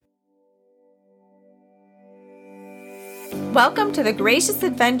Welcome to the Gracious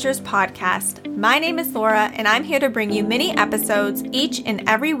Adventures podcast. My name is Laura, and I'm here to bring you mini episodes each and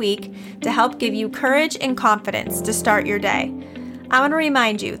every week to help give you courage and confidence to start your day. I want to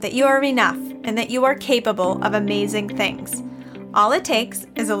remind you that you are enough and that you are capable of amazing things. All it takes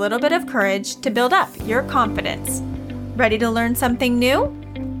is a little bit of courage to build up your confidence. Ready to learn something new?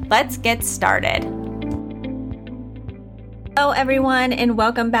 Let's get started. Hello, everyone, and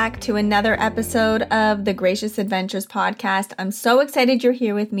welcome back to another episode of the Gracious Adventures podcast. I'm so excited you're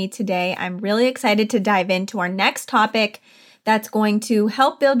here with me today. I'm really excited to dive into our next topic that's going to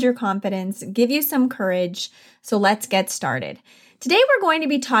help build your confidence, give you some courage. So let's get started. Today, we're going to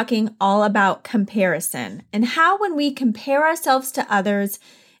be talking all about comparison and how when we compare ourselves to others,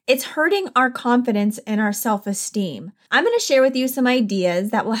 it's hurting our confidence and our self-esteem. I'm going to share with you some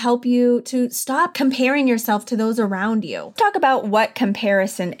ideas that will help you to stop comparing yourself to those around you. Talk about what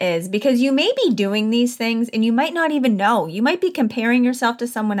comparison is, because you may be doing these things and you might not even know. You might be comparing yourself to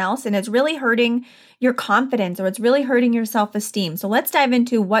someone else and it's really hurting your confidence or it's really hurting your self-esteem. So let's dive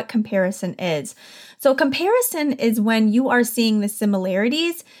into what comparison is. So comparison is when you are seeing the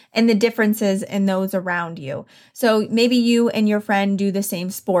similarities and the differences in those around you. So maybe you and your friend do the same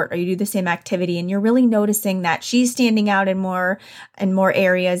sport or you do the same activity and you're really noticing that she's standing out in more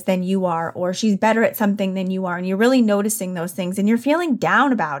areas than you are, or she's better at something than you are. And you're really noticing those things and you're feeling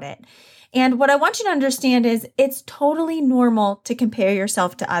down about it. And what I want you to understand is it's totally normal to compare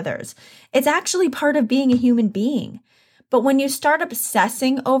yourself to others. It's actually part of being a human being. But when you start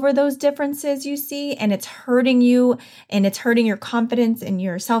obsessing over those differences you see, and it's hurting you, and it's hurting your confidence and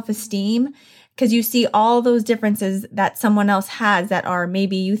your self-esteem, because you see all those differences that someone else has that are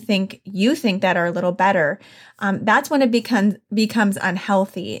maybe you think that are a little better, that's when it becomes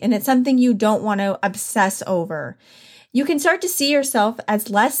unhealthy. And it's something you don't want to obsess over. You can start to see yourself as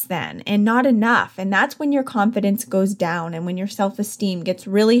less than and not enough. And that's when your confidence goes down and when your self-esteem gets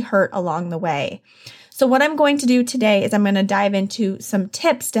really hurt along the way. So what I'm going to do today is I'm going to dive into some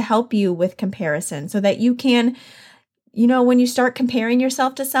tips to help you with comparison so that you can, when you start comparing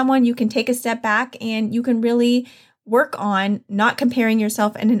yourself to someone, you can take a step back and you can really work on not comparing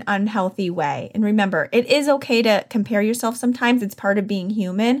yourself in an unhealthy way. And remember, it is okay to compare yourself sometimes. It's part of being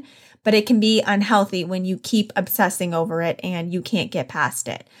human. But it can be unhealthy when you keep obsessing over it and you can't get past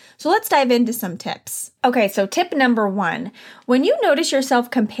it. So let's dive into some tips. Okay, so tip number 1, when you notice yourself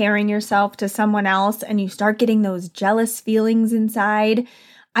comparing yourself to someone else and you start getting those jealous feelings inside,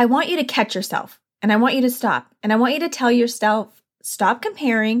 I want you to catch yourself and I want you to stop. And I want you to tell yourself, stop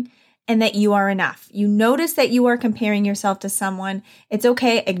comparing and that you are enough. You notice that you are comparing yourself to someone. It's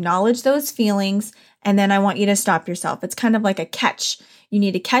okay, acknowledge those feelings, and then I want you to stop yourself. It's kind of like a catch. You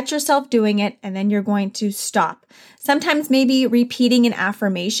need to catch yourself doing it, and then you're going to stop. Sometimes maybe repeating an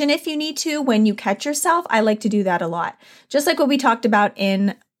affirmation if you need to when you catch yourself. I like to do that a lot. Just like what we talked about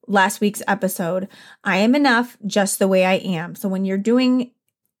in last week's episode. I am enough just the way I am. So when you're doing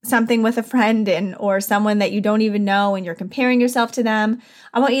something with a friend or someone that you don't even know and you're comparing yourself to them,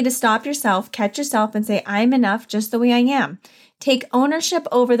 I want you to stop yourself, catch yourself, and say, I'm enough just the way I am. Take ownership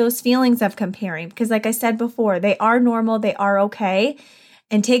over those feelings of comparing because like I said before, they are normal, they are okay.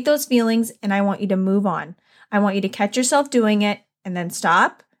 And take those feelings and I want you to move on. I want you to catch yourself doing it and then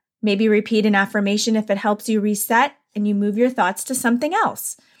stop. Maybe repeat an affirmation if it helps you reset and you move your thoughts to something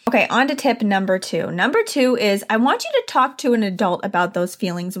else. Okay, on to tip number 2. Number 2 is I want you to talk to an adult about those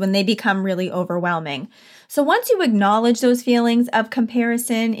feelings when they become really overwhelming. So once you acknowledge those feelings of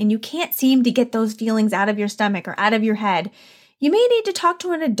comparison and you can't seem to get those feelings out of your stomach or out of your head, you may need to talk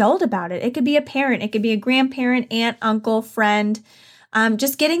to an adult about it. It could be a parent, it could be a grandparent, aunt, uncle, friend.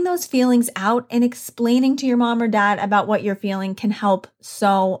 Just getting those feelings out and explaining to your mom or dad about what you're feeling can help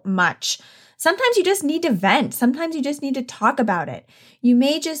so much. Sometimes you just need to vent. Sometimes you just need to talk about it. You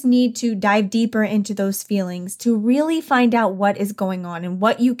may just need to dive deeper into those feelings to really find out what is going on and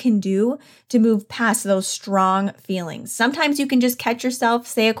what you can do to move past those strong feelings. Sometimes you can just catch yourself,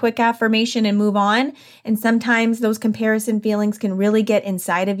 say a quick affirmation and move on. And sometimes those comparison feelings can really get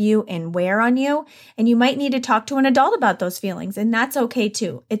inside of you and wear on you. And you might need to talk to an adult about those feelings. And that's okay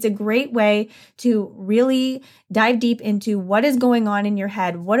too. It's a great way to really dive deep into what is going on in your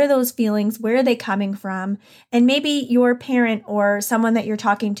head. What are those feelings? Where are they coming from? And maybe your parent or someone that you're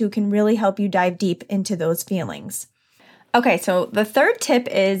talking to can really help you dive deep into those feelings. Okay, so the third tip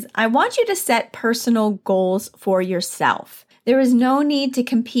is I want you to set personal goals for yourself. There is no need to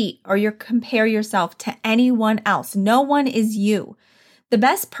compete or compare yourself to anyone else. No one is you. The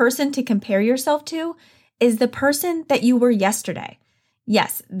best person to compare yourself to is the person that you were yesterday.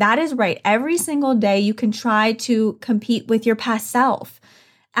 Yes, that is right. Every single day you can try to compete with your past self.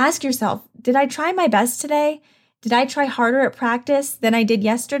 Ask yourself, did I try my best today? Did I try harder at practice than I did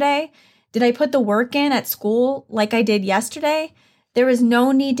yesterday? Did I put the work in at school like I did yesterday? There is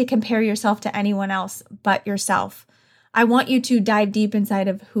no need to compare yourself to anyone else but yourself. I want you to dive deep inside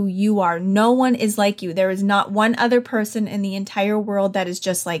of who you are. No one is like you. There is not one other person in the entire world that is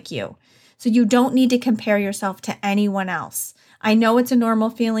just like you. So you don't need to compare yourself to anyone else. I know it's a normal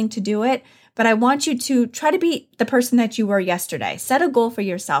feeling to do it, but I want you to try to be the person that you were yesterday. Set a goal for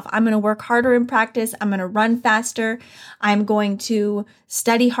yourself. I'm going to work harder in practice. I'm going to run faster. I'm going to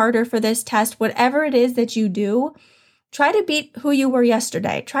study harder for this test. Whatever it is that you do, try to beat who you were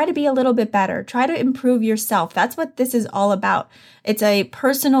yesterday. Try to be a little bit better. Try to improve yourself. That's what this is all about. It's a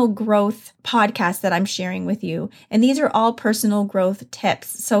personal growth podcast that I'm sharing with you. And these are all personal growth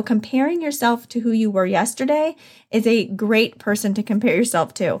tips. So comparing yourself to who you were yesterday is a great person to compare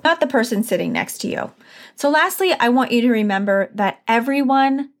yourself to, not the person sitting next to you. So lastly, I want you to remember that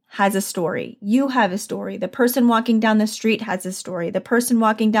everyone has a story. You have a story. The person walking down the street has a story. The person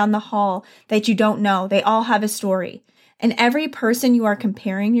walking down the hall that you don't know, they all have a story. And every person you are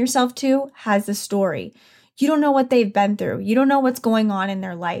comparing yourself to has a story. You don't know what they've been through. You don't know what's going on in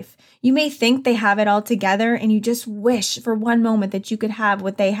their life. You may think they have it all together and you just wish for one moment that you could have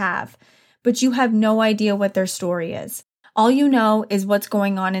what they have, but you have no idea what their story is. All you know is what's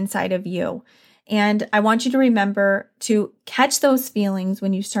going on inside of you. And I want you to remember to catch those feelings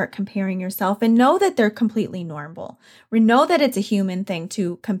when you start comparing yourself and know that they're completely normal. Know that it's a human thing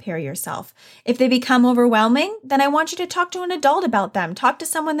to compare yourself. If they become overwhelming, then I want you to talk to an adult about them. Talk to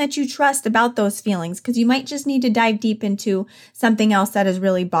someone that you trust about those feelings, because you might just need to dive deep into something else that is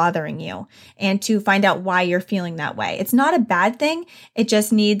really bothering you and to find out why you're feeling that way. It's not a bad thing. It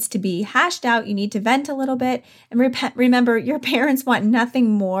just needs to be hashed out. You need to vent a little bit. And remember, your parents want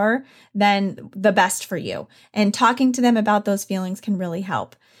nothing more than the best for you. And talking to them about those feelings can really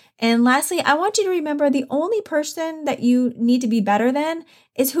help. And lastly, I want you to remember the only person that you need to be better than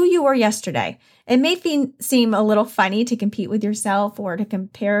is who you were yesterday. It may seem a little funny to compete with yourself or to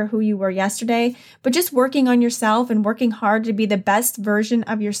compare who you were yesterday, but just working on yourself and working hard to be the best version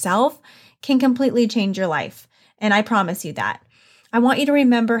of yourself can completely change your life. And I promise you that. I want you to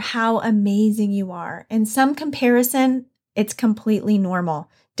remember how amazing you are. In some comparison, it's completely normal.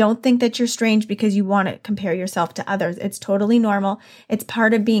 Don't think that you're strange because you want to compare yourself to others. It's totally normal. It's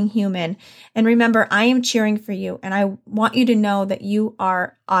part of being human. And remember, I am cheering for you, and I want you to know that you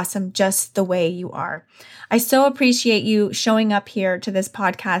are awesome just the way you are. I so appreciate you showing up here to this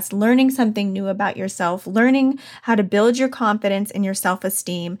podcast, learning something new about yourself, learning how to build your confidence and your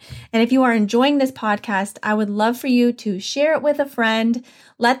self-esteem. And if you are enjoying this podcast, I would love for you to share it with a friend,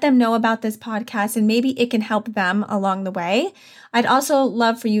 let them know about this podcast, and maybe it can help them along the way. I'd also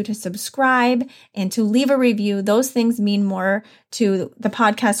love for you to subscribe and to leave a review. Those things mean more to the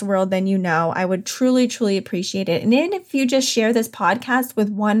podcast world than you know. I would truly, truly appreciate it. And then if you just share this podcast with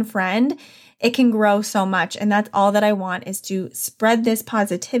one friend, it can grow so much. And that's all that I want, is to spread this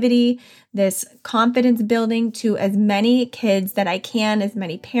positivity, this confidence building to as many kids that I can, as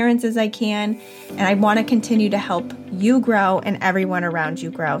many parents as I can. And I want to continue to help you grow and everyone around you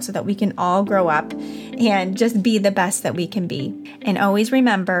grow so that we can all grow up and just be the best that we can be. And always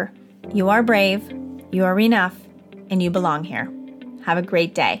remember, you are brave, you are enough, and you belong here. Have a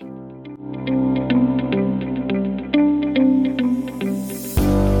great day.